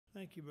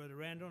Thank you, Brother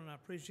Randall, and I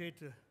appreciate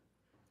the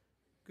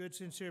good,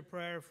 sincere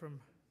prayer from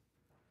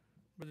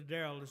Brother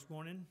Darrell this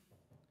morning.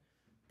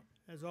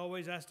 As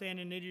always, I stand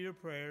in need of your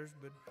prayers,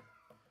 but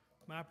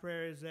my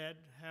prayer is that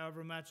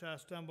however much I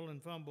stumble and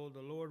fumble,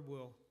 the Lord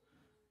will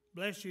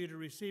bless you to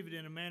receive it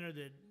in a manner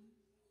that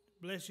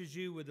blesses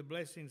you with the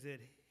blessings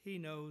that He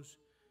knows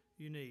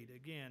you need.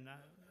 Again,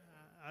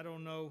 I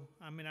don't know,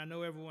 I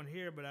know everyone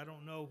here, but I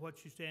don't know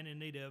what you stand in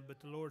need of, but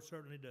the Lord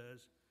certainly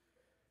does.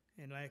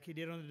 And like He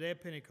did on the day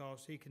of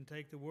Pentecost, He can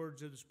take the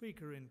words of the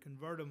speaker and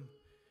convert them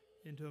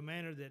into a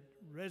manner that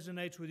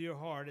resonates with your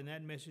heart, and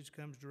that message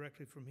comes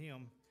directly from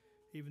Him.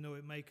 Even though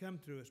it may come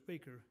through a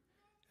speaker,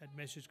 that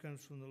message comes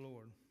from the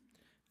Lord.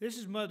 This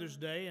is Mother's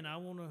Day, and I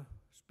want to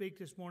speak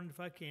this morning, if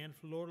I can, if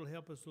the Lord will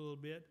help us a little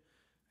bit.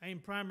 Aim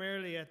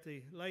primarily at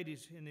the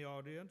ladies in the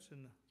audience,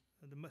 and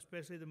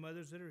especially the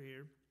mothers that are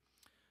here.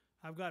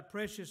 I've got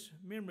precious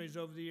memories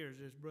over the years.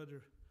 As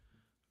Brother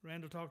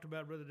Randall talked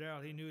about Brother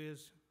Darrell, he knew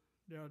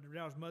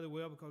Darrell's mother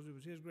well because it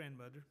was his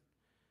grandmother.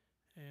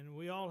 And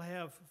we all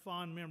have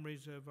fond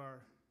memories of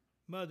our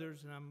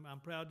mothers, and I'm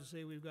proud to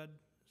say we've got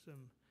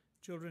some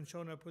children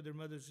showing up with their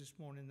mothers this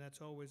morning. That's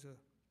always a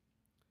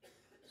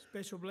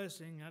special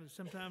blessing.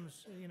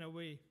 Sometimes,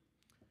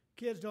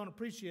 kids don't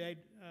appreciate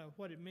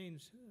what it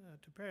means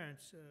to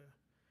parents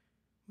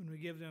when we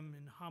give them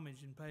in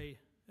homage and pay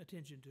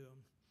attention to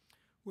them.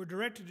 We're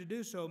directed to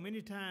do so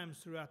many times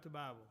throughout the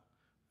Bible.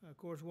 Of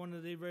course, one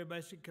of the very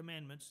basic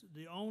commandments,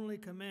 the only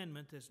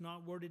commandment that's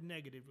not worded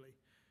negatively.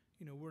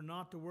 We're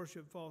not to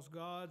worship false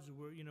gods.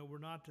 We're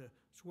not to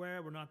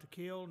swear. We're not to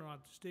kill. We're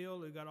not to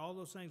steal. We've got all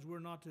those things we're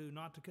not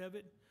to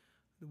covet.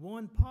 The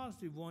one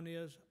positive one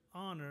is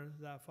honor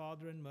thy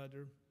father and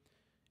mother.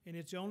 And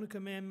it's the only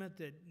commandment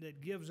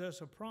that gives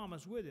us a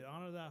promise with it.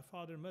 Honor thy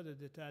father and mother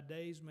that thy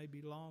days may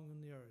be long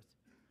on the earth.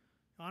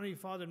 Honor your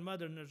father and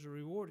mother, and there's a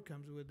reward that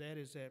comes with that,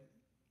 is that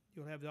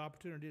you'll have the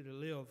opportunity to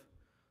live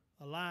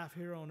a life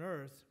here on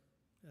earth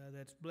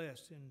that's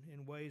blessed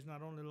in ways,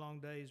 not only long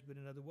days, but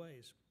in other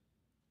ways.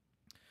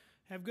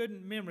 Have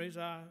good memories.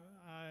 I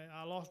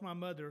lost my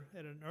mother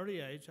at an early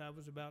age. I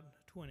was about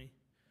 20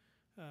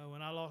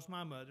 when I lost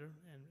my mother,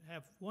 and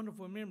have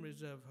wonderful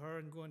memories of her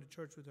and going to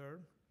church with her.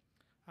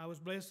 I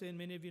was blessed, and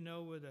many of you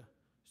know, with a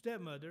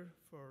stepmother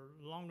for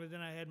longer than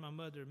I had my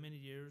mother, many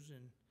years,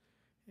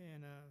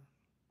 and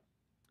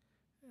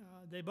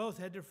they both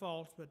had their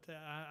faults, but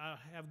I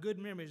have good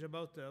memories of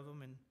both of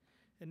them,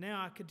 and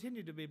now I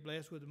continue to be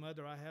blessed with a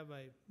mother. I have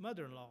a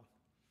mother-in-law.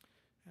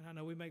 And I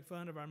know we make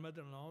fun of our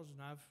mother-in-laws, and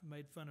I've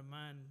made fun of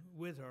mine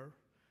with her,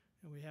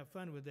 and we have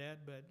fun with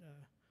that. But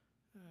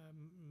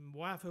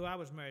wife who I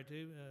was married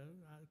to,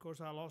 of course,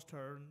 I lost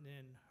her,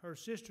 and her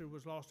sister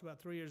was lost about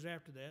 3 years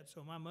after that.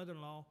 So my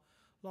mother-in-law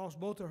lost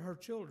both of her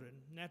children,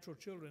 natural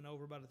children,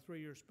 over about a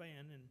 3-year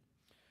span. And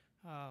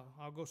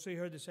I'll go see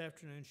her this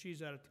afternoon.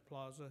 She's out at the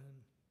plaza, and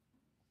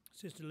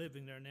sister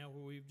living there now,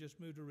 where we've just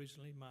moved her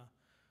recently. My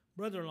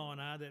brother-in-law and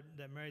I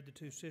that married the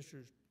two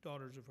sisters,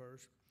 daughters of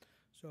hers.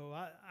 So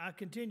I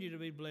continue to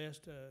be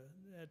blessed.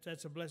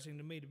 That's a blessing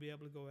to me to be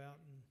able to go out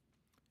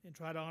and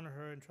try to honor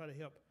her and try to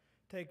help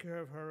take care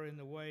of her in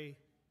the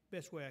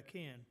best way I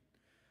can.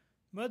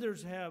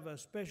 Mothers have a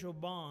special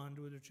bond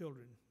with their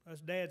children.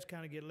 Us dads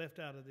kind of get left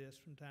out of this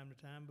from time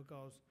to time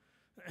because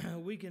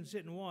we can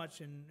sit and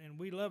watch and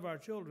we love our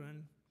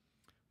children,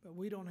 but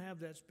we don't have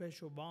that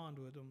special bond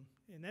with them.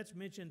 And that's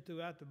mentioned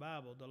throughout the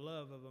Bible, the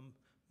love of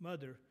a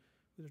mother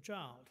with a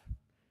child.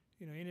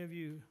 Any of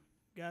you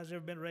guys ever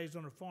been raised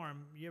on a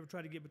farm, you ever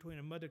try to get between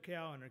a mother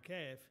cow and her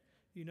calf,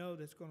 you know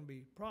that's going to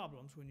be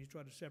problems when you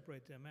try to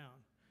separate them out.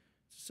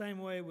 It's the same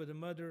way with a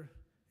mother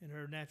and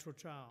her natural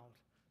child,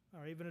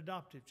 or even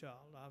adoptive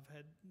child. I've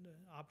had the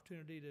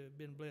opportunity to have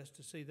been blessed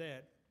to see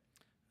that.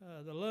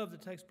 The love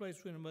that takes place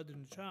between a mother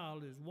and a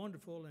child is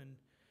wonderful, and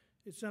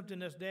it's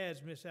something us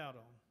dads miss out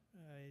on.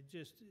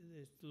 The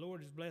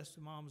Lord has blessed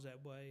the moms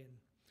that way and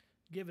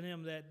given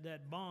them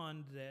that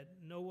bond that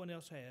no one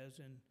else has.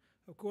 And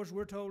of course,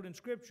 we're told in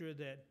Scripture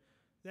that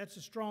that's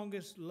the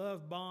strongest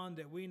love bond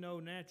that we know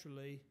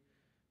naturally,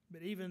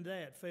 but even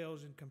that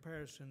fails in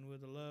comparison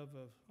with the love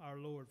of our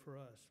Lord for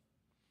us.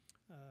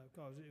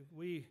 Because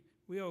we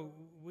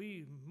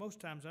most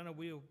times, I know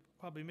we'll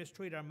probably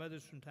mistreat our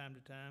mothers from time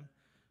to time,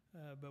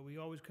 but we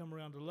always come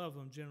around to love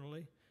them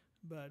generally.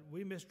 But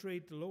we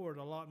mistreat the Lord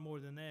a lot more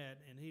than that,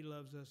 and He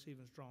loves us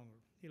even stronger.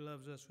 He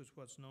loves us with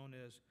what's known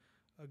as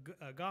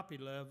agape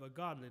love, a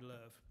godly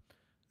love.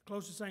 The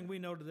closest thing we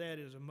know to that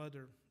is a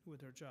mother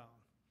with her child,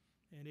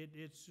 and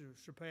it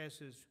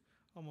surpasses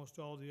almost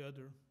all the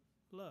other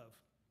love.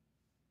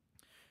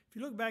 If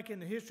you look back in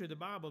the history of the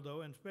Bible,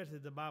 though, and especially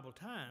the Bible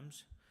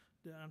times,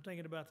 I'm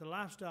thinking about the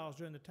lifestyles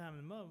during the time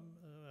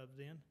of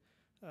then.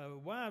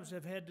 Wives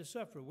have had to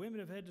suffer. Women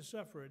have had to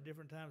suffer at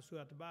different times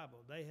throughout the Bible.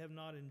 They have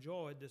not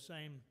enjoyed the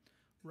same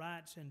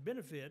rights and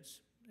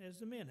benefits as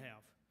the men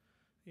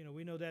have.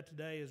 We know that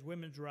today as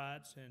women's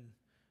rights and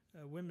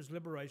women's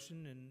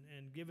liberation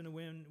and giving the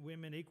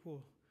women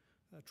equal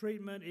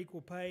treatment,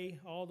 equal pay,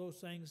 all those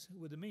things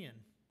with the men.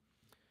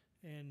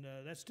 And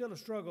that's still a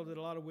struggle that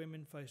a lot of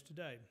women face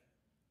today.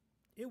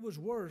 it was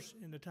worse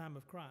in the time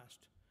of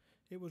Christ.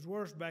 It was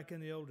worse back in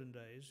the olden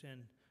days,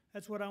 and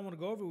that's what I want to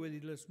go over with you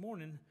this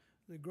morning.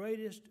 The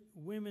greatest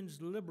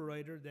women's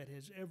liberator that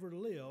has ever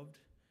lived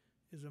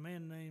is a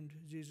man named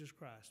Jesus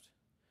Christ.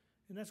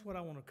 And that's what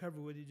I want to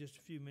cover with you just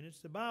a few minutes.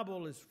 The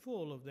Bible is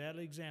full of that,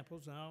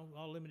 examples, and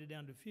I'll limit it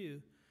down to a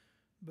few.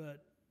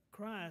 But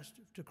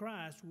to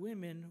Christ,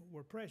 women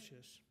were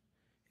precious,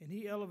 and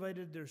he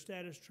elevated their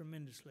status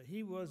tremendously.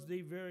 He was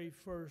the very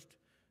first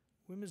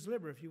women's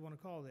liberator, if you want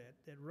to call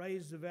that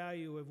raised the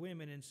value of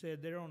women and said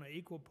they're on an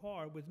equal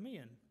par with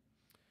men.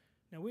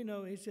 Now we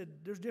know, he said,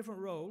 there's different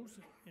roles,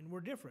 and we're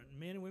different.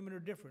 Men and women are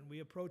different.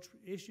 We approach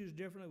issues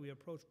differently. We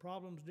approach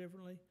problems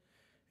differently.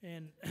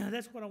 And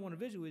that's what I want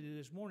to visit with you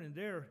this morning.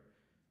 They're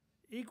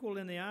equal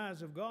in the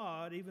eyes of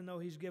God, even though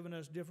he's given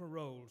us different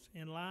roles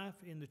in life,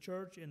 in the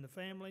church, in the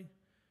family.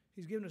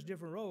 He's given us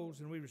different roles,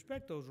 and we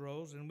respect those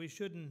roles, and we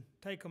shouldn't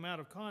take them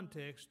out of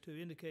context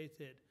to indicate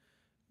that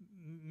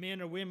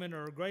men or women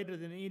are greater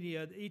than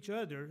each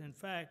other. In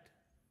fact,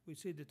 we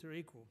see that they're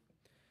equal.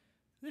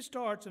 This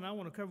starts, and I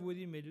want to cover with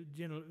you,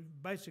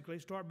 basically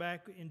start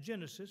back in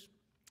Genesis,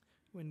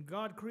 when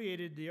God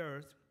created the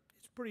earth.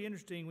 It's pretty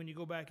interesting when you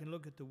go back and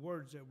look at the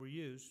words that were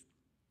used.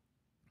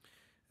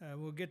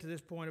 We'll get to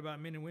this point about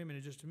men and women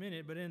in just a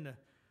minute, but in the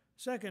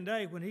second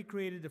day, when he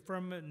created the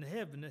firmament and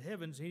the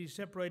heavens, he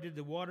separated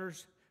the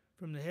waters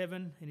from the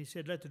heaven, and he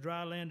said, let the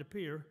dry land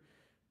appear.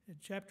 In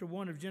chapter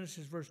 1 of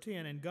Genesis, verse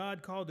 10, and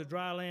God called the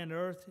dry land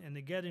earth, and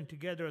the gathering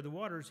together of the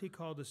waters he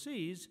called the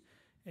seas,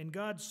 and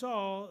God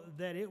saw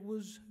that it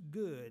was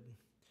good.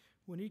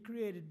 When he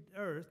created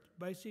earth,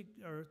 basic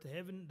earth, the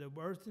heaven, the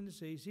earth and the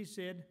seas, he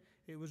said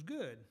it was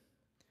good.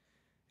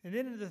 And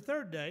then in the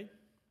third day,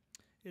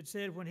 it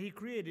said when he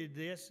created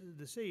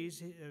the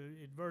seas,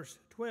 in verse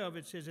 12,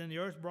 it says, and the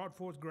earth brought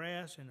forth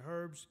grass and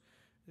herbs,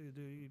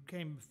 it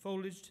became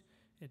foliaged.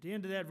 At the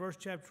end of that verse,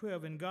 chapter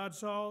 12, and God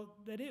saw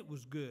that it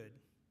was good.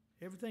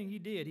 Everything he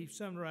did, he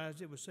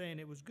summarized it with saying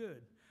it was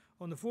good.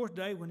 On the fourth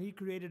day, when he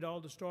created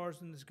all the stars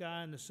in the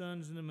sky and the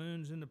suns and the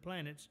moons and the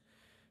planets,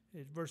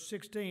 at verse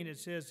 16, it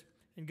says,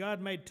 and God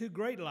made two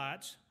great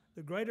lights,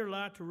 the greater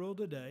light to rule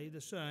the day,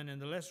 the sun,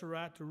 and the lesser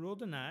light to rule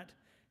the night.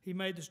 He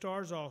made the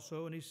stars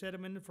also, and he set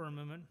them in the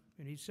firmament,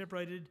 and he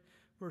separated,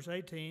 verse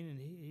 18, and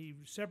he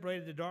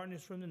separated the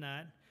darkness from the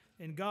night,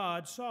 and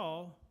God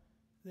saw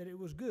that it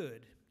was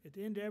good. At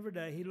the end of every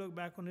day, he looked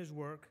back on his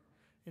work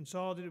and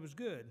saw that it was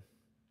good.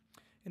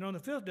 And on the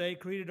fifth day, he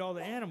created all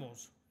the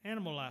animals,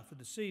 animal life of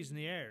the seas and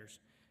the airs.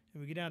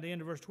 And we get down to the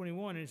end of verse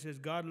 21, and it says,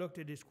 God looked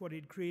at what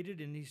he'd created,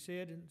 and he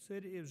said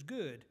it was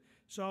good.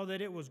 Saw that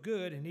it was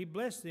good, and he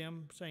blessed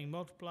them, saying,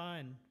 multiply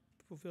and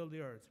fulfill the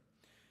earth.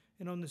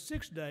 And on the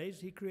 6 days,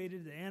 he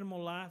created the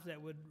animal life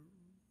that would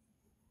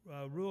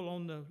rule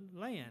on the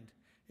land.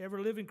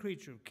 Every living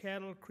creature,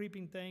 cattle,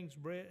 creeping things,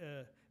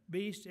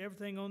 beasts,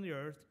 everything on the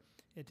earth.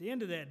 At the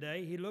end of that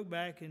day, he looked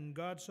back, and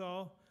God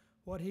saw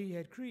what he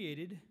had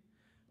created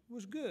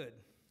was good.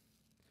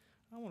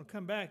 I want to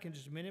come back in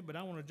just a minute, but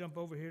I want to jump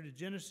over here to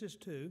Genesis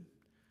 2,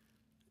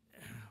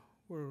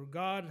 where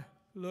God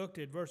looked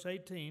at verse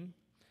 18,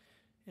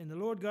 and the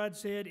Lord God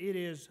said, it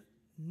is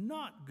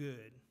not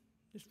good.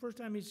 This is the first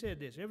time he said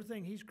this.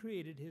 Everything he's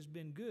created has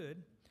been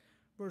good.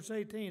 Verse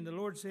 18, the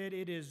Lord said,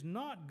 it is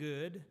not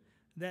good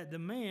that the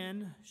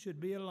man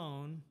should be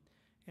alone,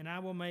 and I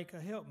will make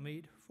a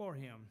helpmeet for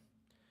him.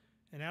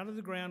 And out of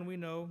the ground we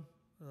know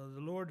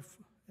the Lord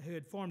who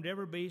had formed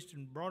every beast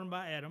and brought them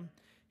by Adam.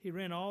 He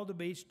ran all the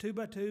beasts 2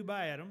 by 2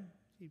 by Adam.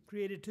 He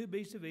created 2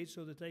 beasts of each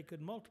so that they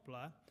could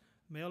multiply,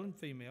 male and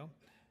female.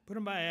 Put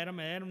them by Adam,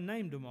 and Adam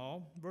named them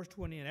all. Verse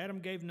 20, and Adam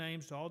gave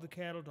names to all the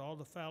cattle, to all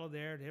the fowl of the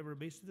air, to every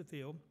beast of the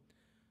field.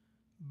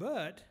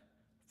 But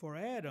for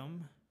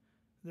Adam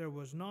there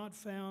was not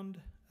found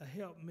a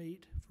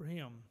helpmeet for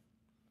him.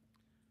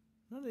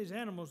 None of these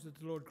animals that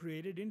the Lord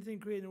created, anything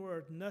created in the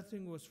earth,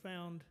 nothing was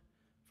found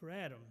for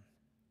Adam.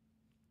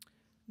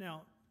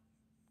 Now,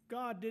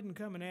 God didn't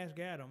come and ask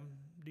Adam,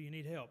 do you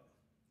need help?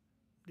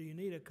 Do you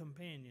need a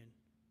companion?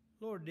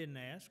 Lord didn't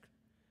ask.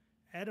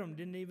 Adam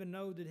didn't even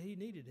know that he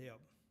needed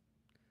help.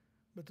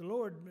 But the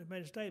Lord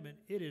made a statement,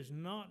 it is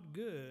not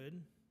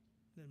good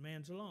that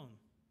man's alone.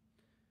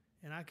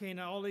 And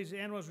all these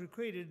animals were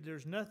created,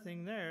 there's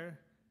nothing there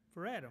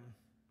for Adam.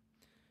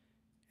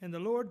 And the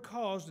Lord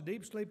caused a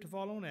deep sleep to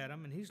fall on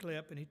Adam, and he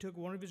slept, and he took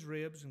one of his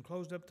ribs and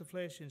closed up the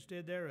flesh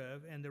instead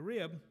thereof. And the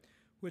rib,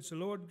 which the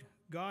Lord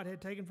God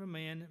had taken from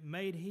man,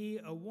 made he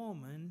a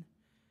woman,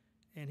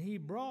 and he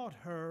brought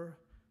her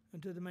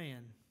unto the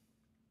man.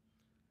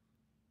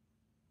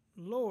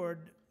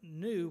 Lord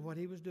knew what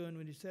he was doing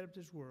when he set up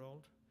this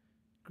world,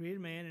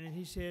 created man, and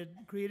he said,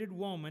 created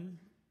woman,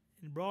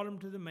 and brought him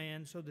to the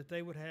man so that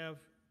they would have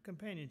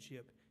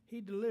companionship.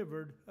 He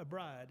delivered a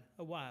bride,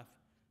 a wife,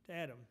 to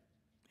Adam.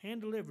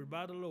 Hand-delivered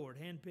by the Lord,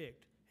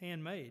 hand-picked,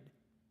 handmade.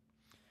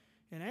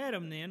 And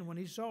Adam then, when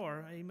he saw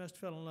her, he must have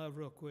fell in love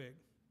real quick.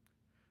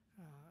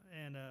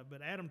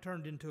 But Adam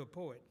turned into a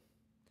poet.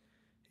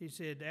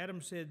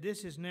 Adam said,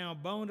 this is now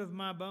bone of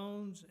my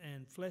bones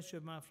and flesh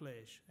of my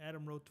flesh.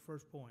 Adam wrote the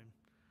first poem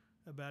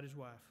about his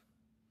wife.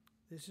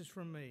 This is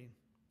from me.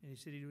 And he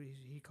said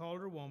he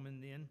called her woman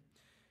then.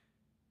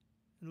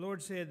 And the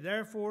Lord said,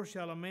 therefore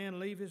shall a man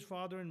leave his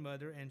father and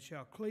mother, and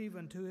shall cleave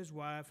unto his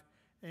wife,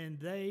 and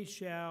they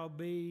shall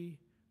be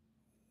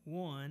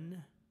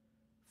one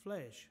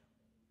flesh.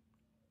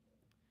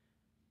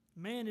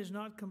 Man is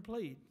not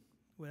complete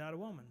without a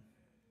woman.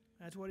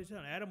 That's what he's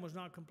telling. Adam was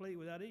not complete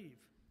without Eve.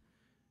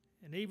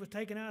 And Eve was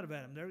taken out of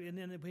Adam. And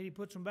then he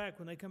puts them back.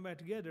 When they come back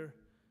together,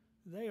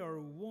 they are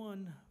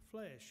one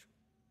flesh.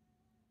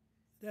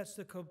 That's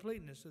the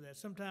completeness of that.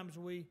 Sometimes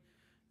we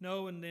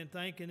know and then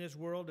think in this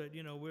world that,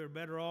 we're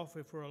better off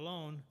if we're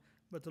alone.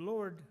 But the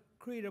Lord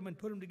created them and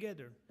put them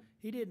together.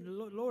 The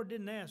Lord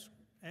didn't ask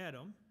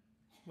Adam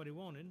what he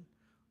wanted.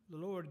 The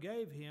Lord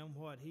gave him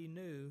what he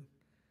knew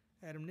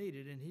Adam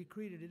needed, and he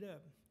created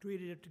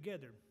it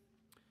together.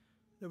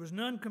 There was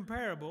none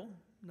comparable,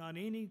 not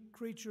any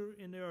creature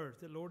in the earth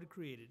that the Lord had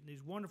created.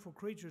 These wonderful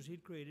creatures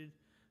he'd created,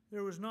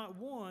 there was not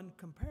one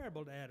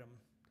comparable to Adam,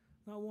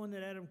 not one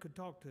that Adam could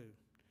talk to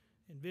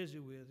and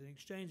visit with and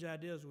exchange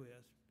ideas with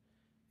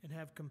and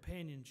have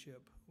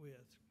companionship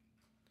with.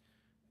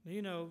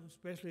 Now,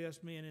 especially us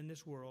men in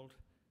this world,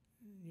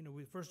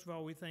 first of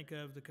all, we think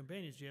of the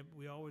companionship.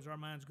 Our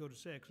minds go to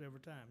sex every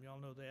time. Y'all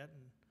know that,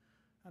 and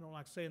I don't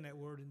like saying that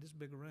word in this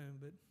big a room,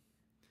 but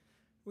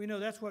we know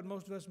that's what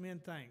most of us men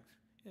think.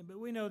 But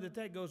we know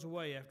that goes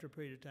away after a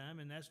period of time,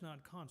 and that's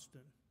not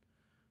constant.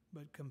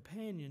 But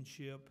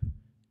companionship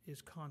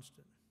is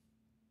constant.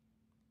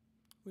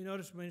 We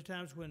notice many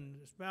times when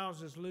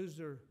spouses lose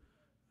their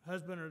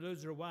husband or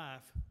lose their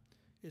wife,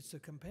 it's the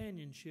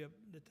companionship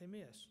that they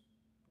miss.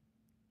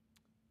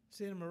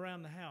 Seeing them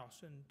around the house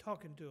and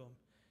talking to them.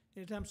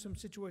 Anytime some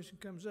situation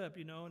comes up,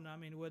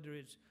 and whether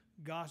it's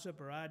gossip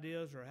or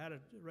ideas or how to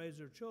raise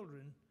their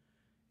children,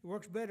 it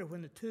works better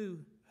when the two,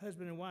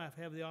 husband and wife,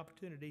 have the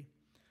opportunity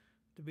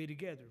to be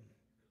together.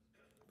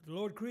 The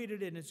Lord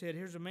created it, and it said,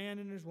 here's a man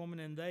and his woman,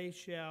 and they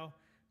shall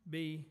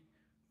be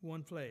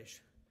one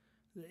flesh.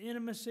 The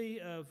intimacy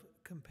of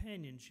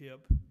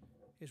companionship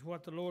is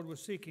what the Lord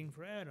was seeking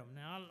for Adam.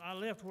 Now, I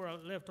left where I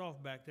left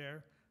off back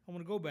there. I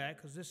want to go back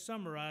because this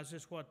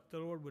summarizes what the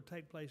Lord would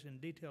take place in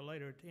detail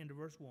later at the end of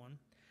verse 1.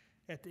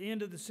 At the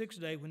end of the sixth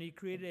day, when he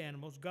created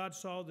animals, God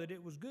saw that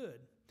it was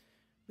good.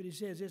 But he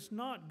says, it's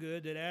not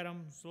good that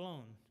Adam's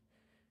alone.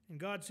 And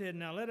God said,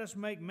 now let us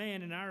make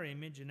man in our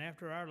image and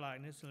after our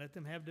likeness, and let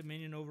them have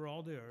dominion over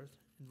all the earth.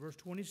 In verse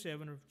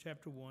 27 of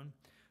chapter 1,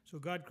 so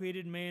God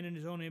created man in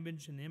his own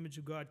image, in the image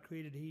of God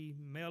created he,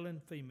 male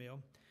and female.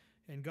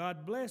 And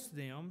God blessed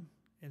them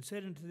and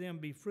said unto them,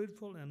 be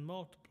fruitful and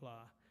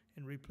multiply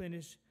and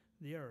replenish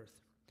the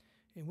earth.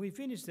 And we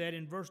finish that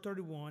in verse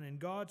 31, and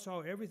God saw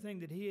everything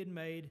that he had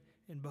made,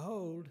 and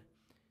behold,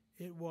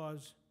 it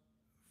was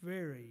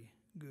very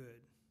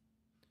good.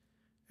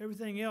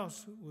 Everything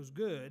else was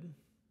good.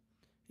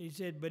 He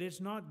said, but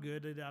it's not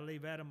good that I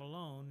leave Adam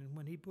alone. And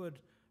when he put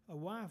a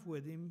wife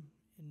with him,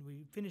 and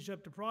we finish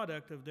up the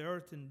product of the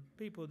earth and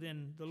people,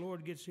 then the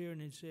Lord gets here and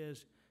he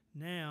says,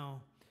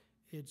 now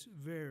it's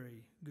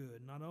very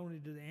good. Not only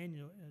do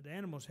the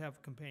animals have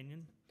a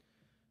companion,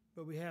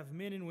 but we have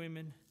men and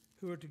women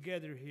who are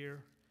together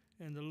here,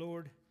 and the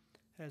Lord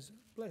has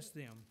blessed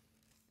them.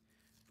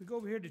 If we go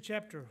over here to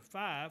chapter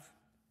 5,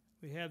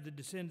 we have the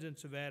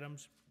descendants of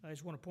Adam's. I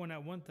just want to point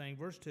out one thing.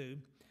 Verse 2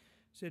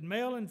 said,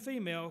 male and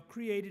female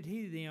created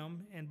he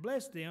them, and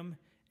blessed them,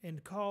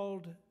 and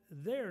called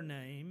their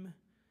name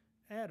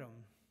Adam.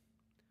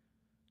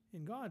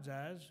 In God's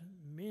eyes,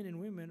 men and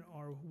women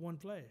are one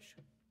flesh.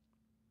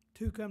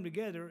 Two come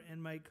together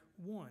and make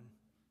one.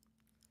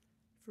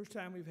 First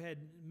time we've had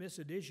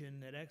misaddition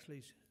that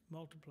actually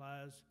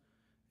multiplies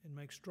and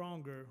makes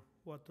stronger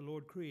what the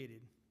Lord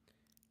created.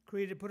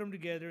 Put them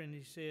together, and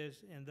he says,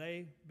 and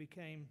they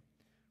became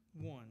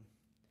one.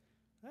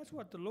 That's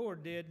what the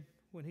Lord did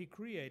when he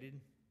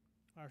created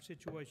our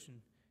situation.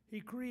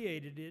 He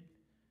created it,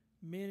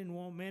 man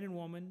and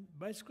woman,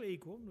 basically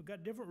equal. We've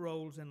got different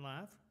roles in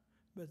life,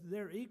 but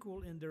they're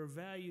equal in their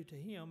value to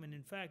him, and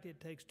in fact, it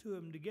takes two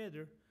of them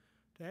together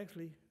to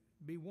actually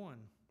be one.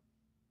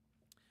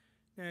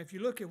 Now, if you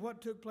look at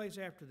what took place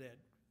after that,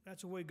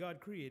 that's the way God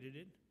created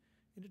it.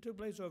 And it took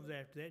place over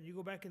after that. And you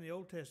go back in the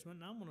Old Testament,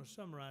 and I'm going to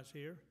summarize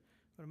here.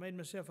 But I made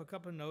myself a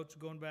couple of notes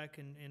going back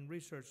and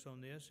researched on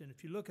this. And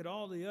if you look at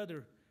all the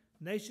other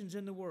nations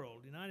in the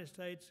world, the United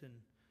States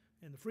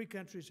and the free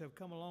countries have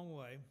come a long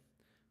way.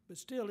 But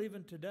still,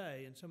 even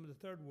today, in some of the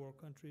third world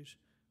countries,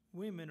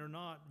 women are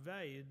not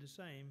valued the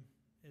same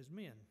as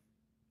men.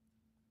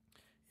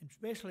 And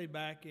especially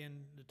back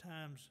in the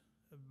times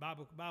of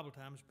Bible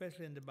times,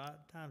 especially in the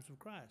times of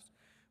Christ.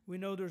 We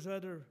know there's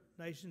other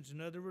nations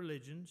and other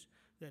religions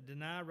that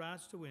deny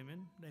rights to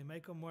women. They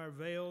make them wear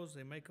veils.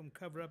 They make them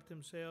cover up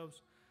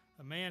themselves.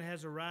 A man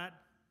has a right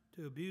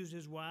to abuse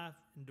his wife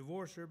and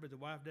divorce her, but the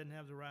wife doesn't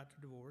have the right to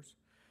divorce.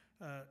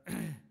 The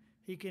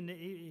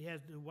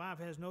wife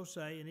has no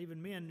say, and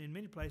even men in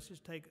many places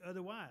take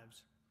other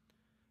wives.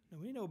 Now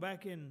we know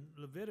back in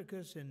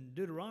Leviticus and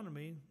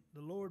Deuteronomy,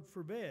 the Lord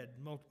forbade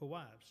multiple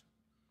wives,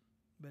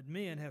 but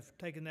men have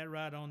taken that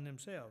right on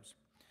themselves.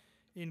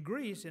 In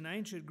Greece, in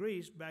ancient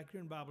Greece, back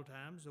here in Bible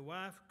times, the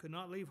wife could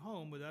not leave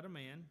home without a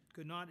man,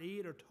 could not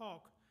eat or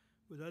talk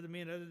with other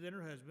men other than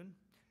her husband.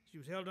 She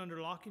was held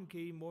under lock and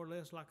key, more or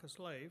less like a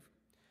slave.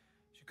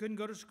 She couldn't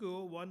go to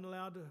school, wasn't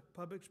allowed to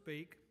public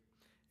speak.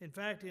 In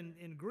fact,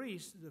 in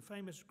Greece, the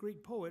famous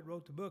Greek poet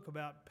wrote the book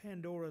about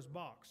Pandora's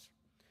box.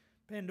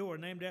 Pandora,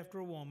 named after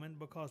a woman,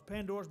 because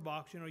Pandora's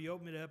box, you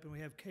open it up and we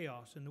have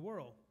chaos in the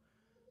world.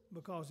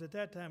 Because at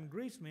that time,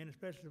 Greece men,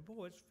 especially the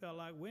poets, felt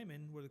like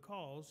women were the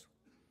cause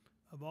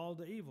of all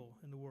the evil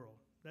in the world.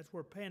 That's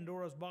where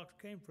Pandora's box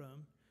came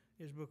from,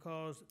 is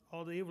because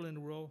all the evil in the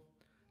world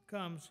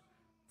comes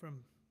from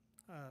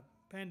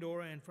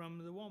Pandora and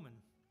from the woman.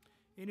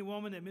 Any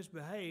woman that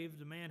misbehaved,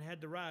 the man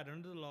had the right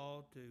under the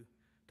law to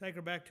take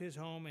her back to his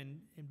home and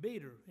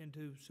beat her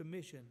into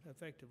submission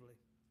effectively.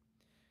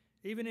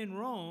 Even in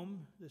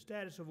Rome, the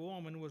status of a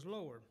woman was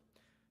lower.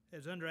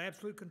 As under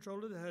absolute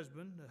control of the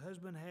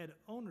husband had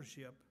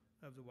ownership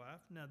of the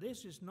wife. Now,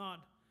 this is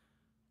not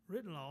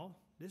written law.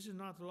 This is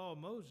not the law of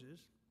Moses.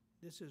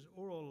 This is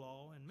oral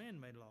law and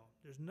man-made law.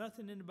 There's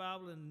nothing in the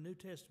Bible and the New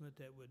Testament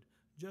that would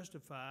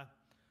justify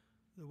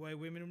the way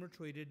women were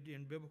treated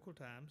in biblical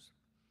times.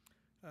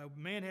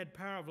 Man had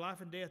power of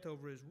life and death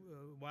over his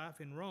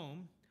wife in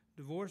Rome.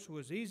 Divorce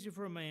was easy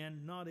for a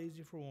man, not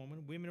easy for a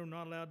woman. Women were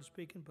not allowed to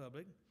speak in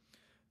public.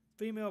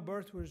 Female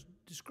birth was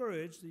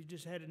discouraged. You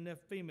just had enough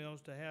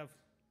females to have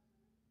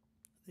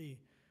the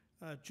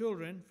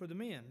children for the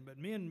men, but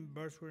men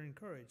births were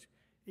encouraged.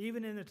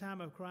 Even in the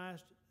time of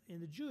Christ, in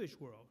the Jewish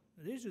world.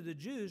 These are the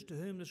Jews to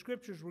whom the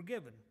scriptures were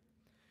given.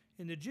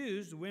 In the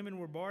Jews, the women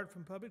were barred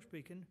from public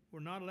speaking, were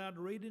not allowed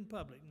to read in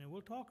public. Now,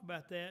 we'll talk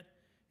about that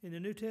in the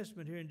New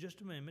Testament here in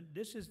just a moment.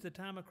 This is the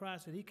time of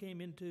Christ that he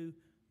came into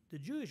the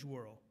Jewish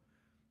world.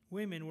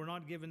 Women were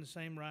not given the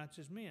same rights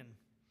as men.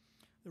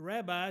 The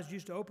rabbis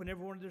used to open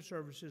every one of their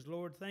services,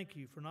 Lord, thank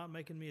you for not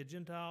making me a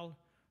Gentile,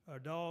 a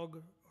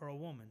dog, or a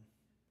woman.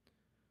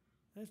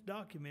 That's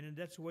documented.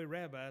 That's the way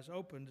rabbis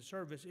opened the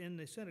service in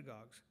the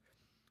synagogues.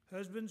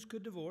 Husbands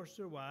could divorce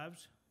their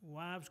wives.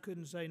 Wives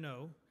couldn't say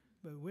no,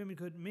 but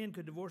men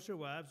could divorce their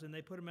wives, and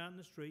they put them out in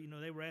the street.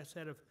 They were asked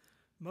that of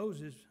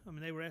Moses.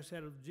 They were asked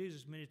that of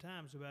Jesus many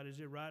times about, is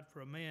it right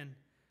for a man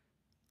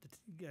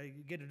to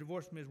get a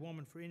divorce from his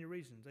woman for any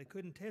reason? They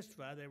couldn't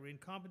testify. They were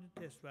incompetent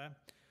to testify.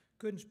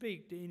 Couldn't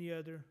speak to any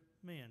other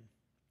man.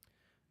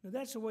 Now,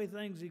 that's the way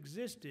things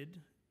existed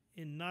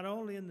not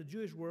only in the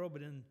Jewish world,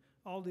 but in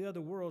all the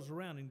other worlds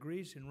around. In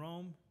Greece, in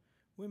Rome,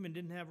 women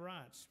didn't have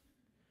rights.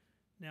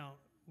 Now,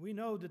 we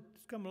know that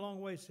it's come a long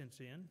way since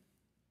then,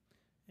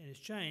 and it's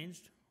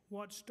changed.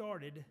 What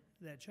started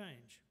that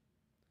change?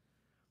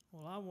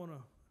 Well, I want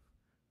to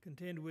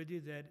contend with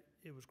you that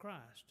it was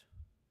Christ.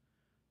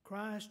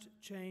 Christ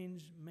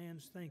changed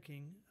man's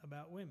thinking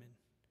about women.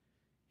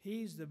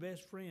 He's the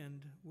best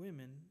friend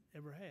women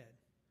ever had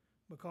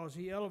because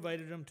he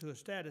elevated them to a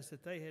status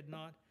that they had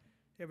not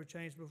ever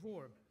changed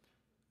before.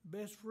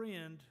 Best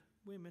friend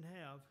women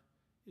have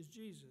is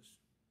Jesus.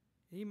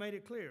 He made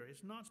it clear.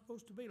 It's not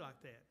supposed to be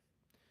like that.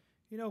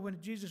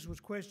 When Jesus was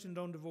questioned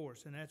on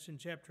divorce, and that's in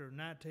chapter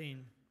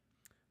 19,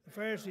 the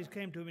Pharisees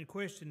came to him and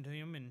questioned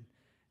him and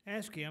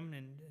asked him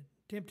and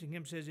tempting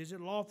him, says, is it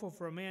lawful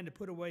for a man to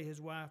put away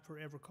his wife for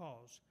every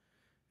cause?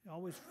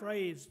 Always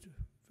phrased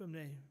from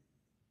the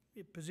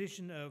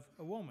position of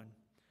a woman.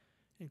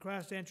 And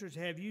Christ answers,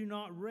 have you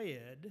not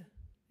read?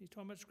 He's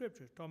talking about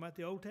Scriptures, talking about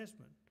the Old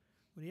Testament.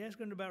 When he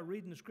asked him about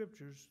reading the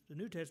Scriptures, the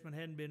New Testament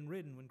hadn't been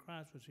written when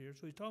Christ was here.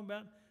 So he's talking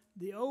about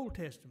the Old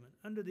Testament.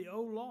 Under the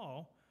old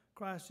law,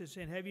 Christ is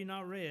saying, have you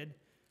not read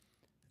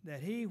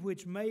that he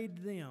which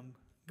made them,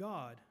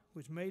 God,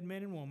 which made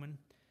man and woman,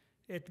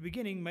 at the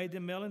beginning made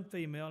them male and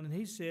female, and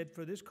he said,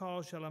 for this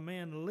cause shall a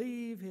man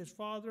leave his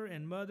father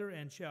and mother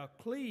and shall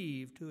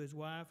cleave to his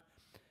wife,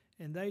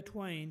 and they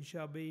twain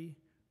shall be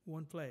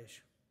one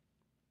flesh.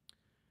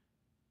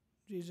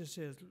 Jesus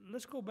says,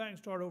 let's go back and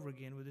start over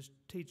again with this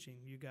teaching,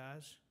 you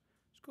guys.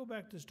 Let's go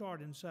back to the start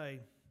and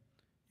say,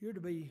 you're to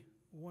be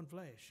one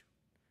flesh.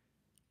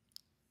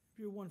 If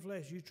you're one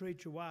flesh, you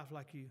treat your wife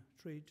like you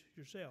treat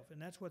yourself.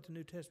 And that's what the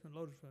New Testament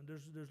loaded from.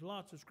 There's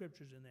lots of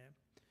scriptures in that.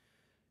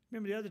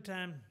 Remember the other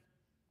time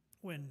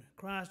when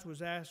Christ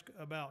was asked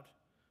about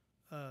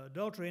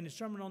adultery in his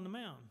Sermon on the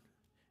Mount.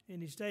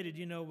 And he stated,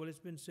 it's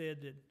been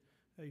said that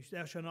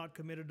thou shalt not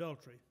commit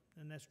adultery.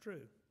 And that's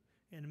true.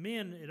 And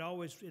men,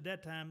 at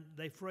that time,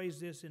 they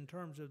phrased this in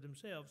terms of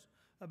themselves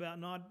about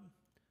not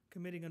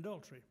committing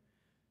adultery.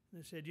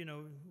 They said,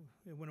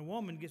 when a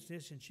woman gets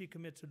this and she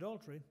commits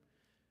adultery,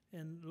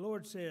 and the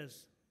Lord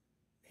says,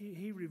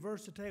 he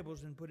reversed the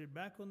tables and put it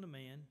back on the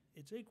man,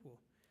 it's equal.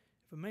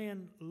 If a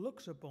man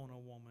looks upon a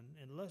woman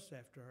and lusts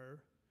after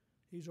her,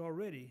 he's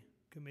already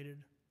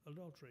committed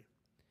adultery.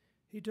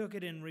 He took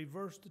it and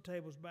reversed the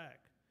tables back.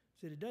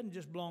 Said it doesn't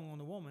just belong on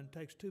the woman. It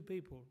takes two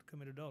people to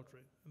commit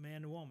adultery, a man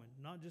and a woman,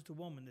 not just a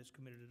woman that's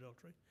committed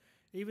adultery.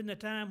 Even the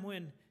time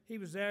when he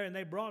was there and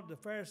the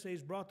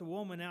Pharisees brought the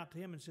woman out to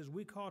him and says,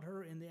 we caught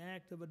her in the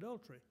act of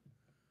adultery.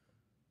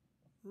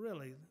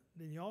 Really?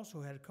 Then you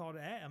also had caught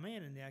a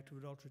man in the act of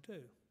adultery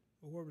too.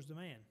 Well, where was the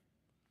man?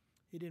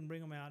 He didn't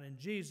bring them out. And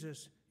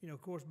Jesus,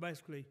 of course,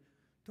 basically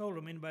told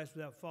them anybody's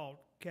without fault,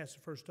 cast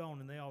the first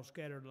stone, and they all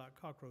scattered like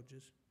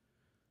cockroaches.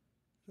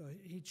 So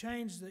he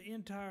changed the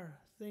entire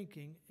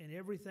thinking and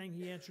everything.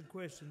 He answered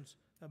questions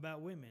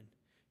about women.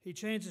 He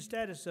changed the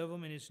status of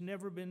them, and it's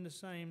never been the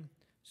same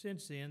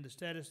since then. The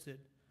status that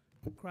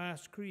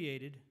Christ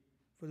created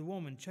for the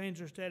woman changed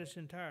her status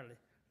entirely.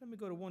 Let me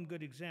go to one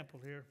good example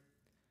here.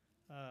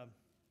 Let's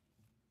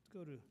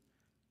go to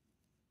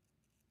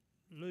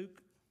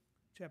Luke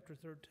chapter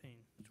 13.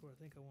 That's where I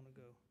think I want to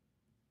go.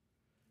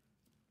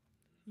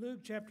 Luke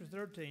chapter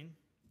 13,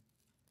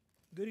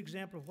 good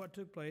example of what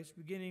took place,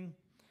 beginning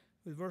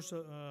with verse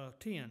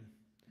 10.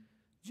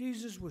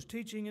 Jesus was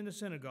teaching in the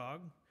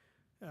synagogue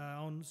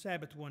on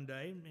Sabbath one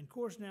day. And of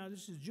course, now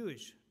this is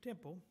Jewish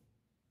temple,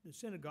 the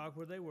synagogue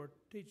where they were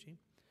teaching.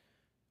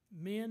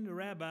 Men, the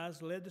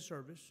rabbis, led the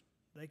service.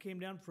 They came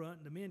down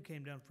front. The men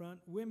came down front.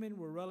 Women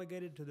were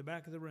relegated to the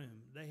back of the room.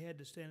 They had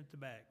to stand at the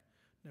back.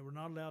 They were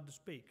not allowed to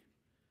speak.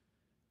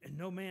 And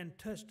no man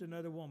touched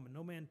another woman.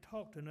 No man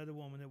talked to another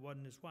woman that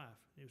wasn't his wife.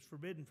 It was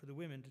forbidden for the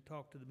women to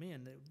talk to the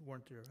men that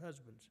weren't their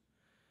husbands.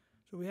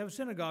 So we have a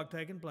synagogue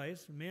taking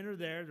place. The men are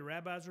there. The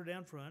rabbis are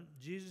down front.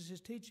 Jesus is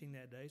teaching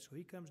that day, so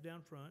he comes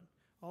down front.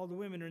 All the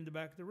women are in the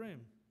back of the room.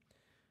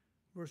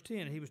 Verse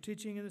 10, he was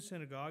teaching in the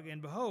synagogue,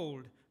 and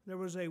behold, there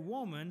was a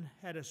woman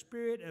had a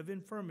spirit of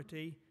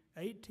infirmity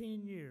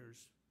 18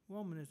 years. A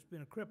woman that's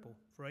been a cripple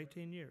for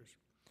 18 years,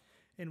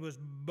 and was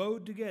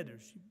bowed together.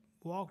 She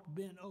walked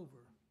bent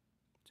over.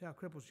 That's how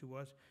crippled she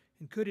was,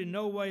 and could in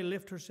no way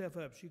lift herself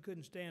up. She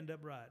couldn't stand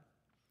upright.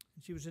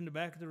 And she was in the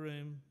back of the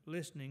room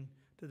listening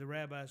to the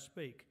rabbis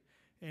speak.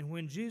 And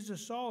when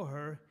Jesus saw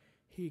her,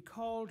 he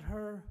called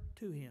her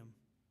to him.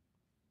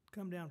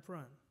 Come down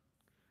front.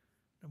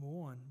 Number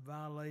one,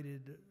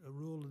 violated a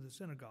rule of the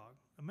synagogue.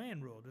 A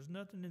man rule. There's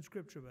nothing in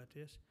Scripture about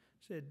this.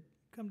 Said,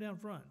 come down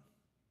front.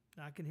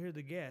 Now, I can hear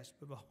the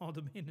gasp of all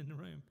the men in the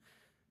room.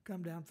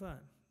 Come down front.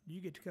 You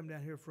get to come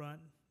down here front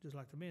just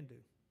like the men do.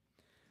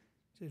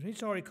 Says, he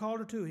saw, he called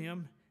her to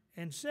him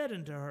and said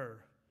unto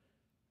her,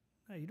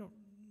 hey, you don't,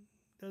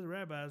 the other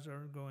rabbis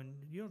are going,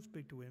 you don't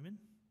speak to women.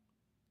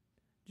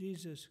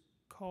 Jesus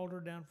called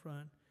her down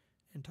front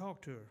and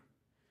talked to her.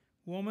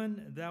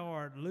 Woman, thou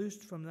art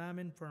loosed from thine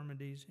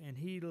infirmities, and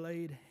he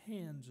laid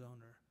hands on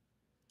her.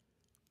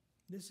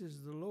 This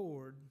is the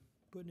Lord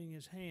putting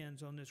his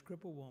hands on this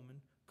crippled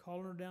woman,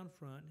 calling her down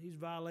front. He's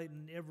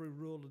violating every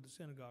rule of the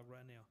synagogue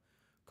right now.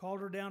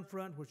 Called her down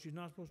front where she's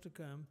not supposed to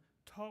come,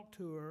 talked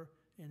to her,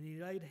 and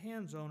he laid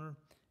hands on her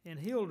and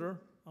healed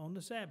her on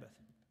the Sabbath.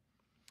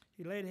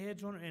 He laid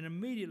hands on her, and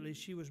immediately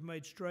she was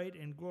made straight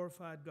and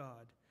glorified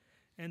God.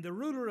 And the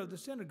ruler of the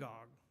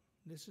synagogue,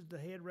 this is the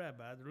head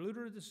rabbi, the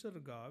ruler of the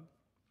synagogue,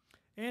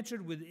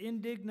 answered with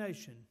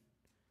indignation.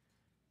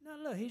 Now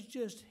look, he's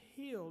just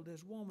healed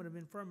this woman of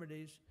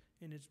infirmities,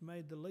 and it's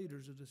made the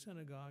leaders of the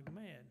synagogue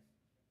mad.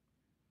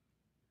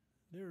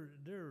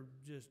 They're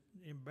just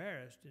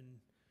embarrassed, and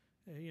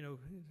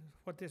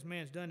what this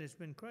man's done has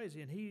been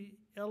crazy. And he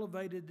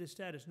elevated the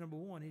status. Number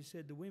one, he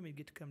said the women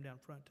get to come down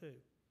front too,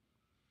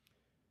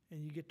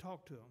 and you get to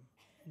talk to them.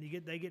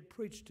 And they get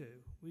preached to.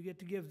 We get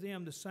to give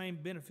them the same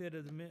benefit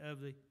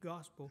of the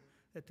gospel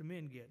that the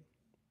men get.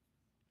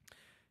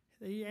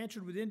 He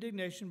answered with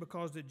indignation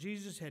because that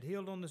Jesus had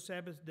healed on the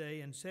Sabbath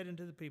day, and said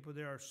unto the people,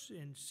 there are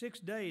 6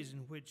 days in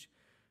which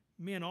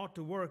men ought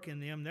to work in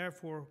them,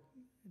 therefore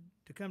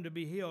to come to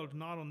be healed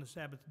not on the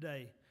Sabbath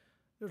day.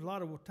 There's a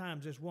lot of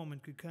times this woman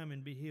could come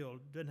and be healed.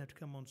 Doesn't have to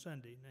come on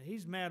Sunday. Now,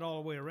 he's mad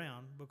all the way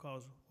around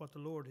because what the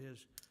Lord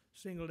has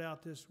singled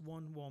out this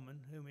one woman,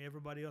 whom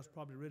everybody else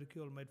probably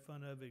ridiculed and made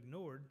fun of,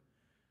 ignored.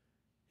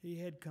 He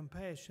had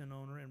compassion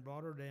on her and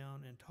brought her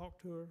down and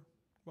talked to her,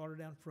 brought her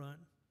down front.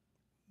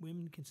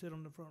 Women can sit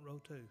on the front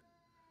row too,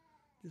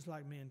 just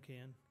like men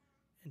can,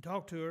 and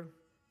talked to her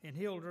and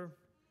healed her.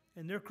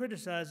 And they're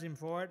criticizing him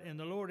for it. And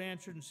the Lord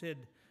answered and said,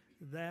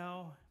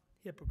 thou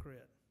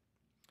hypocrite.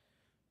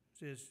 It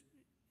says,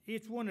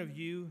 each one of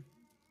you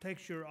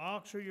takes your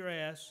ox or your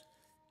ass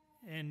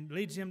and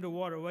leads him to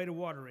water, away to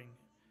watering.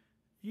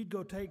 You'd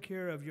go take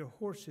care of your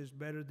horses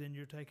better than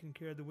you're taking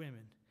care of the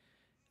women.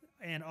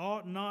 And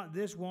ought not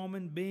this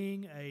woman,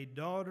 being a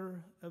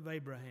daughter of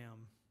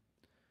Abraham?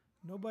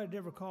 Nobody had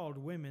ever called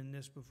women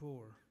this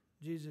before.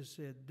 Jesus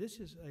said, this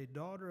is a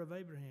daughter of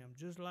Abraham.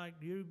 Just like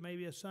you may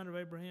be a son of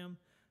Abraham,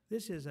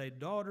 this is a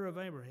daughter of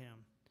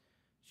Abraham.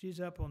 She's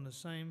up on the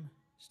same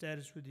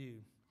status with you.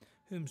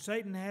 Whom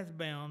Satan hath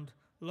bound,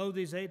 lo,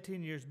 these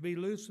 18 years, be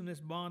loosed from this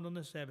bond on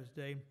the Sabbath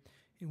day.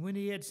 And when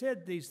he had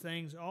said these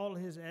things, all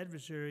his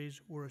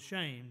adversaries were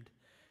ashamed,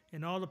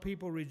 and all the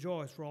people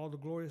rejoiced for all the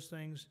glorious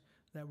things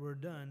that were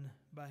done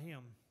by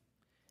him.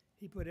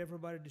 He put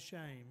everybody to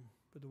shame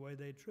for the way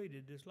they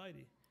treated this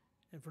lady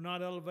and for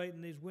not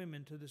elevating these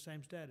women to the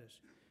same status.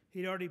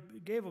 He'd already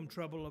gave them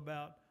trouble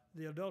about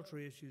the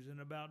adultery issues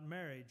and about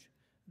marriage,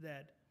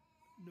 that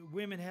the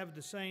women have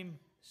the same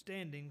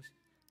standings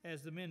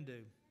as the men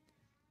do.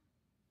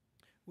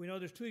 We know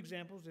there's 2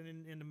 examples,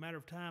 and in a matter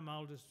of time,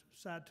 I'll just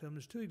cite to them.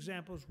 There's 2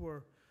 examples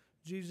where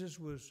Jesus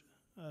was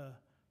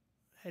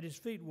had his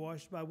feet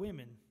washed by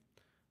women.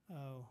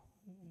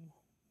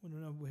 We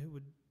don't know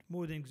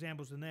more than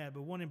examples than that,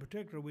 but one in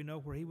particular we know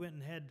where he went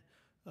and had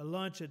a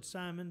lunch at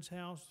Simon's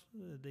house,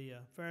 the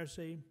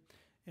Pharisee,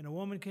 and a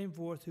woman came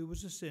forth who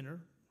was a sinner.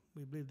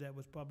 We believe that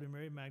was probably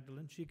Mary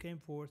Magdalene. She came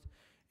forth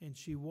and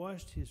she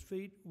washed his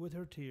feet with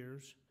her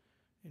tears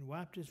and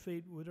wiped his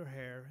feet with her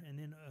hair and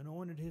then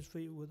anointed his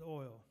feet with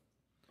oil.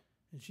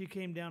 And she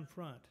came down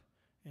front,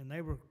 and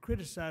they were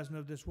criticizing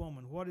of this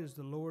woman. What is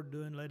the Lord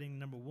doing letting,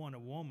 number one, a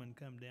woman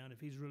come down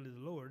if he's really the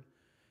Lord,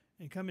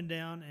 and coming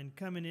down and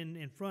coming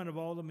in front of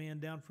all the men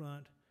down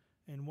front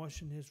and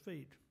washing his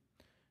feet?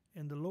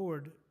 And the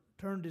Lord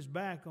turned his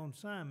back on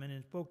Simon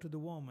and spoke to the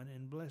woman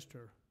and blessed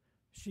her.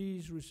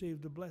 She's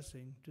received the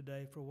blessing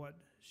today for what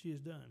she has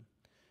done.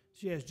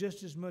 She has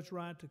just as much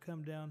right to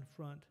come down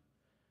front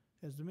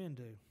as the men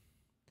do.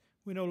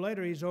 We know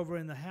later he's over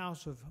in the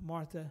house of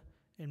Martha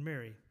and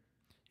Mary.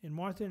 In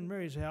Martha and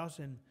Mary's house,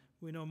 and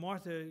we know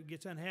Martha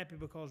gets unhappy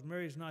because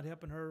Mary's not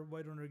helping her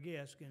wait on her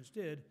guests.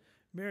 Instead,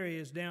 Mary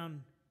is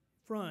down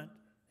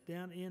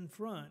in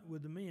front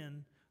with the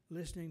men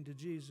listening to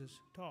Jesus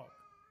talk.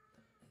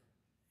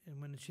 And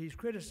when he's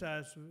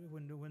criticized,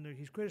 when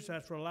he's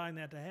criticized for allowing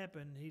that to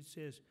happen, he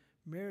says,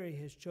 Mary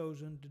has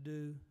chosen to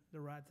do the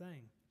right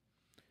thing.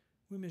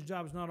 Women's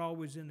job is not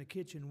always in the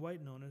kitchen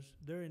waiting on us.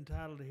 They're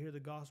entitled to hear the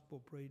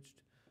gospel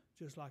preached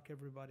just like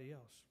everybody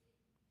else.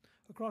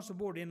 Across the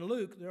board, in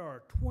Luke, there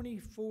are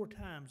 24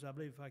 times, I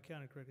believe if I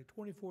counted correctly,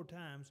 24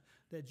 times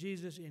that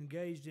Jesus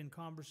engaged in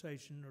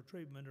conversation or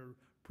treatment or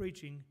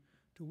preaching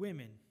to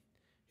women.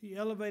 He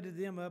elevated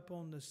them up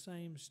on the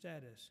same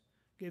status,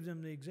 gave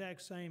them the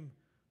exact same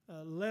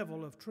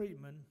level of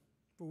treatment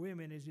for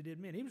women as he did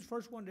men. He was the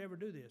first one to ever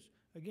do this.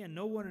 Again,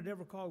 no one had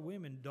ever called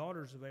women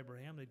daughters of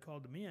Abraham. They'd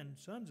called the men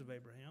sons of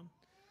Abraham.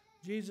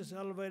 Jesus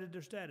elevated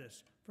their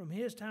status. From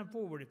his time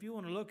forward, if you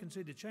want to look and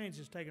see the change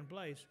that's taken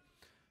place,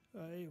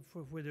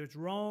 whether it's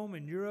Rome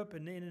and Europe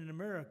and then in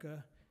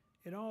America,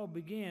 it all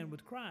began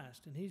with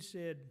Christ. And he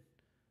said,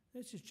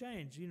 this has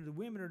changed. You know, the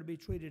women are to be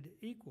treated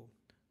equal.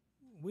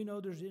 We know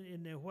there's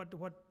what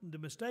the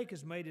mistake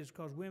is made is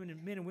because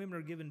men and women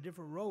are given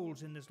different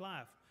roles in this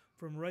life,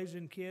 from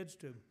raising kids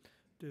to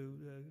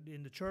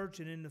in the church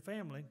and in the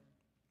family.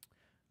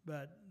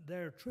 But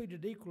they're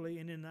treated equally,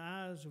 and in the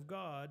eyes of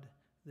God,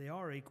 they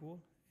are equal.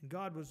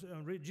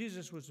 And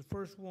Jesus was the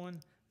first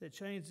one that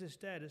changed this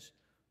status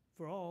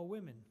for all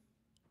women.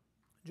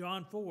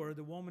 John 4,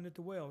 the woman at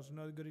the well, is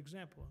another good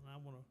example. And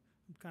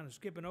I'm kind of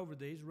skipping over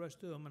these, rush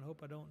through them, and hope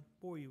I don't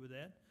bore you with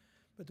that.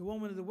 But the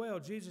woman at the well,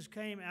 Jesus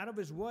came out of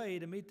his way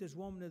to meet this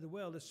woman at the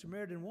well, this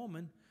Samaritan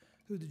woman,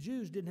 who the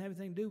Jews didn't have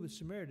anything to do with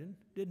Samaritan,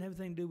 didn't have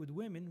anything to do with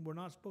women, were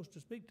not supposed to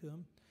speak to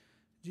them.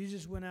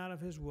 Jesus went out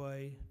of his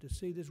way to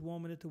see this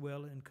woman at the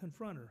well and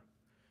confront her.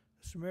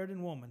 A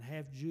Samaritan woman,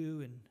 half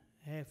Jew and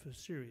half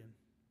Assyrian.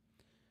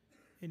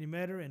 And he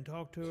met her and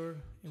talked to her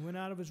and went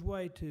out of his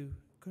way to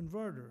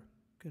convert her,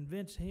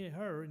 convince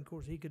her, and of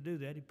course he could do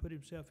that. He put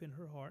himself in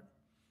her heart.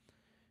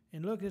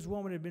 And look, this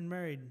woman had been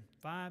married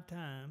 5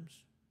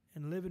 times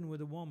and living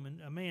with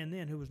a man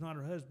then who was not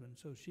her husband.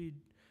 So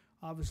she'd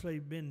obviously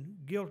been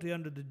guilty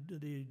under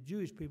the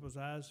Jewish people's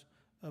eyes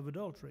of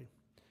adultery.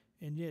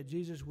 And yet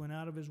Jesus went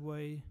out of his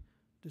way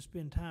to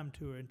spend time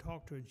to her and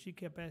talk to her. And she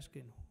kept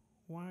asking,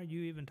 why are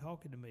you even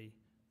talking to me?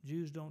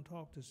 Jews don't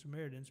talk to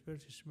Samaritans,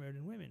 especially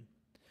Samaritan women.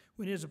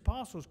 When his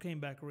apostles came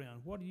back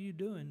around, what are you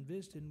doing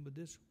visiting with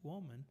this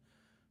woman,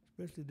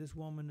 especially this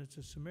woman that's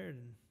a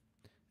Samaritan?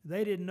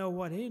 They didn't know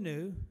what he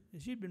knew,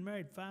 and she'd been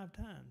married 5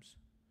 times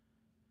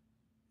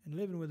and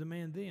living with a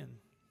man then.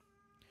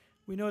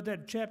 We know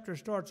that chapter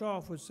starts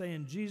off with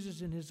saying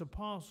Jesus and his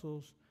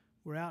apostles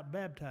were out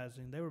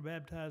baptizing. They were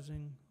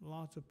baptizing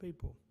lots of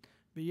people.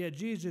 But yet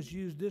Jesus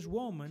used this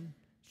woman.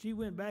 She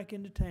went back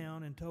into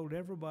town and told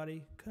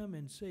everybody, come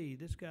and see,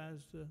 this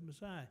guy's the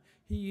Messiah.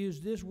 He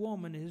used this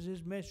woman as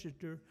his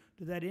messenger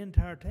to that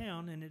entire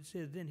town, and it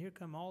says, then here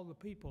come all the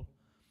people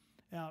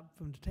out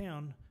from the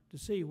town to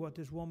see what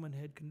this woman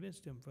had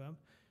convinced them from.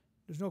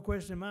 There's no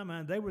question in my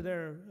mind, they were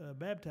there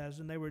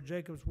baptizing. They were at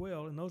Jacob's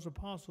well, and those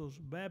apostles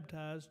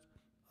baptized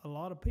a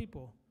lot of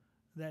people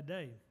that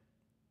day.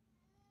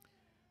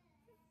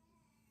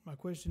 My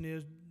question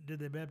is, did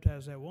they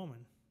baptize that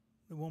woman?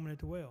 The woman at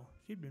the well.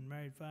 She'd been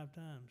married 5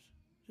 times,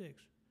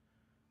 6.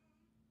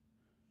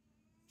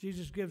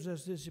 Jesus gives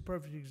us this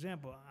perfect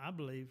example. I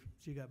believe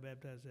she got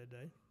baptized that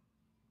day.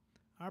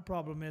 Our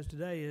problem is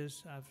today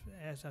is,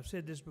 as I've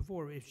said this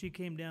before, if she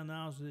came down the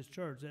aisles of this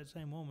church, that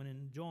same woman,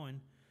 and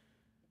joined,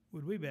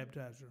 would we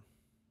baptize her?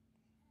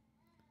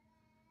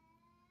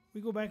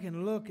 We go back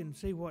and look and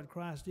see what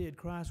Christ did.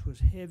 Christ was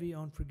heavy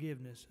on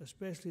forgiveness,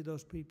 especially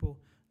those people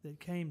that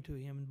came to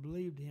him and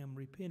believed him,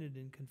 repented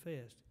and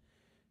confessed.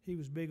 He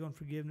was big on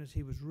forgiveness.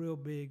 He was real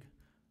big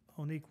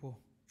on equal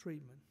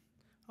treatment.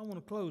 I want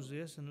to close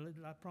this, and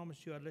I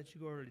promised you I'd let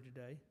you go early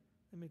today.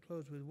 Let me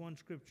close with one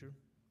scripture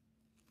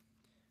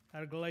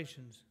out of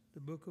Galatians, the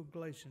book of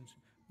Galatians.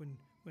 When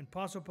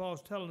Apostle Paul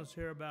is telling us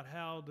here about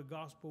how the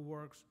gospel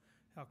works,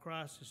 how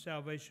Christ's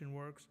salvation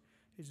works,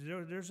 he says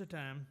there's a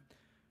time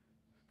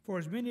For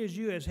as many as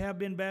you as have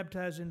been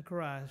baptized in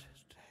Christ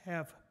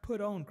have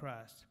put on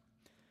Christ.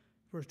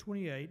 Verse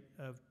 28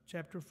 of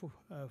chapter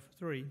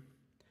 3.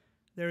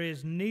 There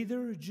is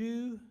neither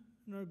Jew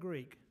nor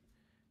Greek.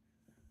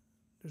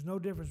 There's no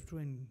difference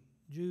between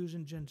Jews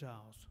and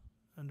Gentiles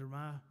under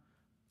my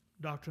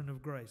doctrine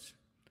of grace.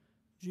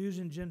 Jews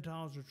and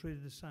Gentiles are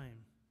treated the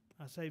same.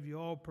 I save you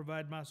all,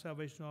 provide my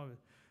salvation to all of you.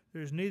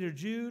 There is neither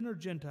Jew nor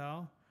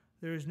Gentile.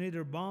 There is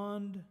neither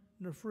bond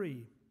nor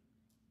free.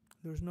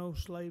 There's no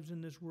slaves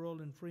in this world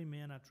and free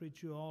men. I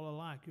treat you all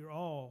alike. You're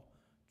all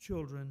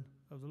children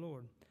of the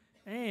Lord.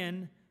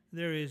 And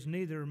there is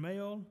neither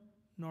male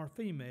nor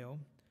female,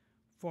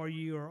 for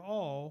you are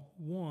all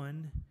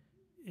one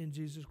in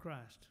Jesus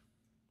Christ.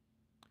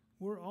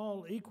 We're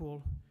all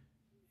equal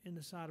in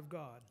the sight of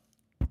God.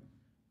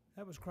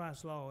 That was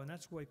Christ's law, and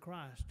that's the way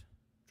Christ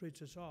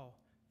treats us all,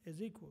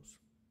 as equals.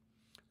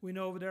 We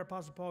know over there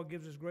Apostle Paul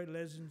gives us great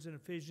lessons in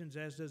Ephesians,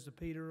 as does the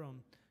Peter,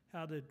 on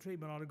how the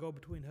treatment ought to go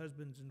between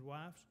husbands and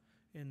wives.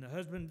 And the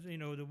husbands,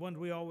 the ones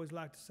we always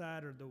like to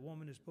side are the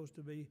woman is supposed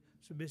to be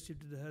submissive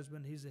to the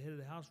husband. He's the head of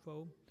the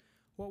household.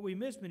 What we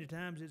miss many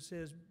times, it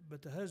says,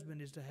 but the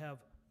husband is to have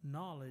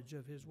knowledge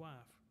of his wife.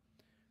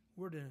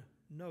 We're to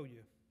know you.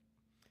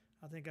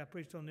 I think I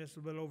preached on this a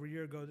little over a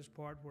year ago, this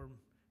part where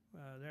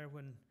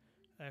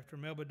after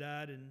Melba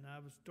died and I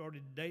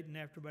started dating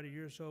after about a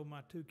year or so,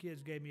 my two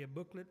kids gave me a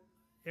booklet.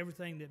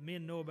 Everything that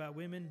men know about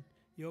women,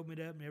 you open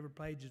it up and every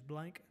page is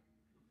blank.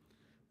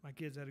 My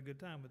kids had a good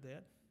time with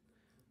that.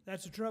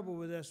 That's the trouble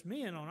with us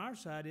men on our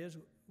side is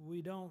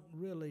we don't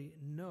really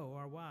know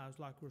our wives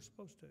like we're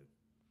supposed to.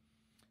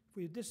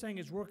 If this thing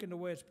is working the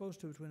way it's supposed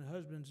to between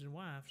husbands and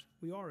wives,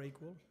 we are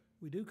equal.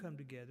 We do come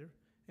together,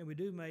 and we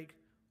do make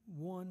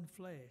one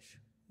flesh,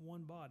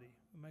 one body.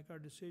 We make our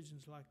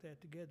decisions like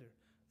that together.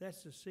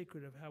 That's the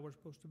secret of how we're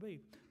supposed to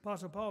be.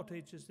 Apostle Paul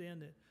teaches then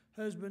that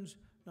husbands,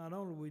 not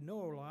only we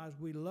know our wives,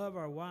 we love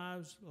our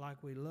wives like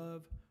we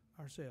love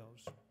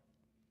ourselves.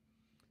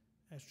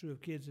 That's true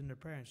of kids and their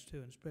parents too,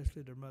 and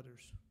especially their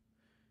mothers.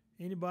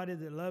 Anybody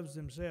that loves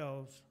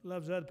themselves,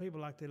 loves other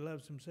people like they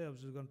love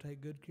themselves, is going to take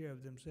good care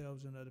of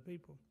themselves and other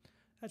people.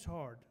 That's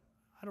hard.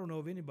 I don't know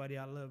of anybody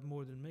I love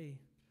more than me.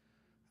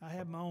 I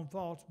have my own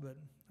faults, but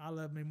I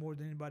love me more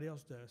than anybody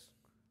else does.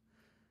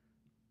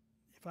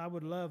 If I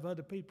would love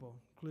other people,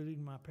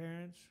 including my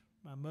parents,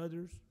 my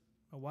mothers,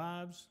 my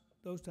wives,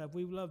 those type,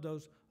 we love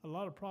those, a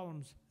lot of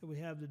problems that we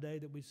have today,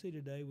 that we see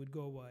today, would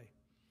go away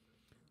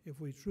if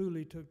we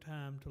truly took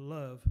time to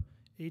love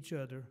each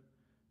other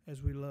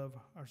as we love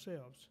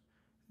ourselves.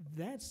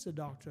 That's the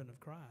doctrine of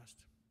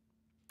Christ.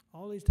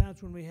 All these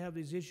times when we have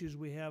these issues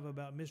we have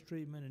about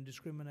mistreatment and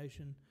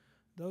discrimination,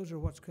 those are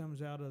what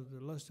comes out of the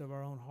lust of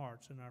our own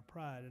hearts and our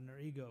pride and our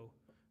ego,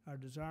 our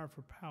desire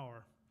for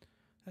power.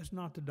 That's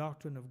not the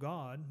doctrine of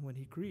God when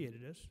He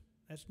created us.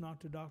 That's not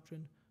the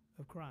doctrine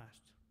of Christ.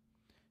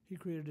 He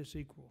created us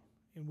equal,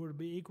 and we're to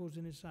be equals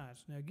in His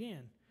sight. Now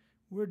again,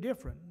 we're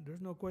different.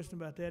 There's no question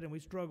about that, and we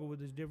struggle with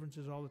these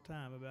differences all the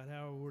time about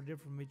how we're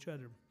different from each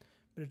other.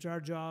 But it's our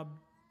job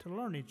to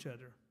learn each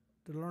other,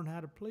 to learn how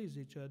to please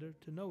each other,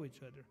 to know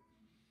each other.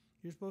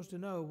 You're supposed to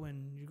know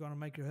when you're going to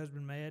make your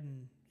husband mad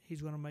and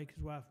he's going to make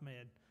his wife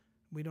mad.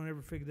 We don't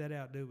ever figure that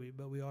out, do we?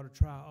 But we ought to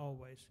try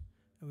always,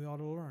 and we ought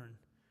to learn.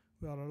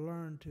 We ought to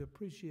learn to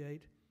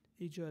appreciate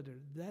each other.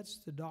 That's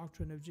the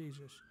doctrine of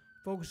Jesus.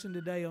 Focusing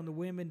today on the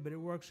women, but it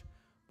works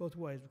both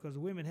ways, because the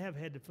women have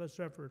had to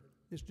suffer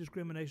this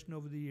discrimination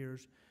over the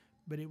years,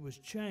 but it was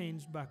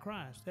changed by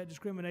Christ. That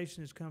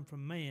discrimination has come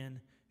from man.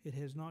 It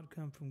has not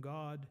come from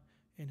God,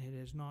 and it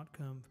has not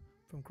come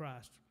from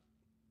Christ.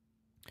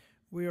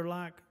 We are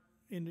like,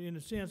 in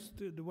a sense,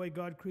 the way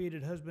God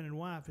created husband and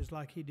wife is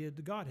like He did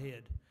the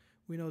Godhead.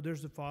 We know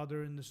there's the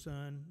Father and the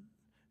Son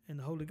and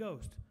the Holy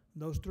Ghost.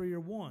 Those three are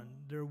one.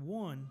 They're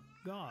one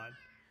God,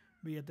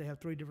 but yet they have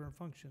three different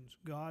functions.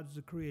 God's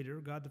the creator.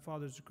 God the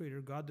Father is the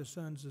creator. God the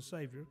Son's the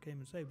Savior, came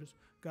and saved us.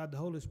 God the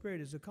Holy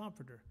Spirit is the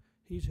comforter.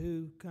 He's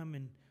who come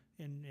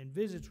and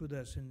visits with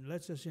us and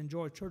lets us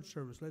enjoy church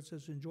service, lets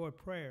us enjoy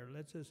prayer,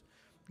 lets us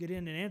get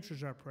in and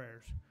answers our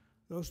prayers.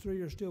 Those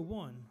three are still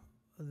one.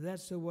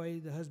 That's the way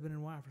the husband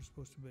and wife are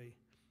supposed to be.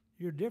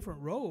 You're different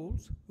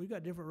roles. We've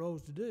got different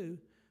roles to do,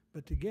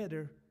 but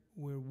together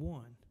we're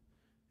one.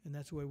 And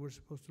that's the way we're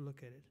supposed to look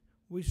at it.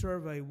 We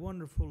serve a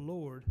wonderful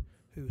Lord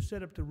who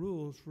set up the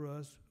rules for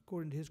us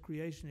according to His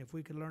creation. If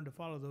we could learn to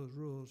follow those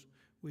rules,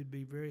 we'd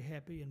be very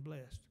happy and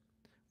blessed.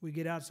 We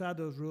get outside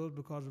those rules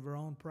because of our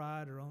own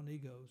pride, our own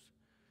egos,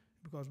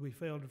 because we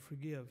fail to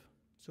forgive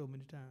so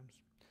many times.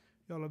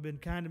 Y'all have been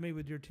kind to me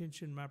with your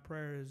attention. My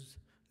prayer is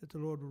that the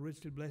Lord will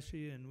richly bless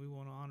you, and we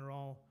want to honor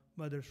all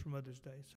mothers for Mother's Day.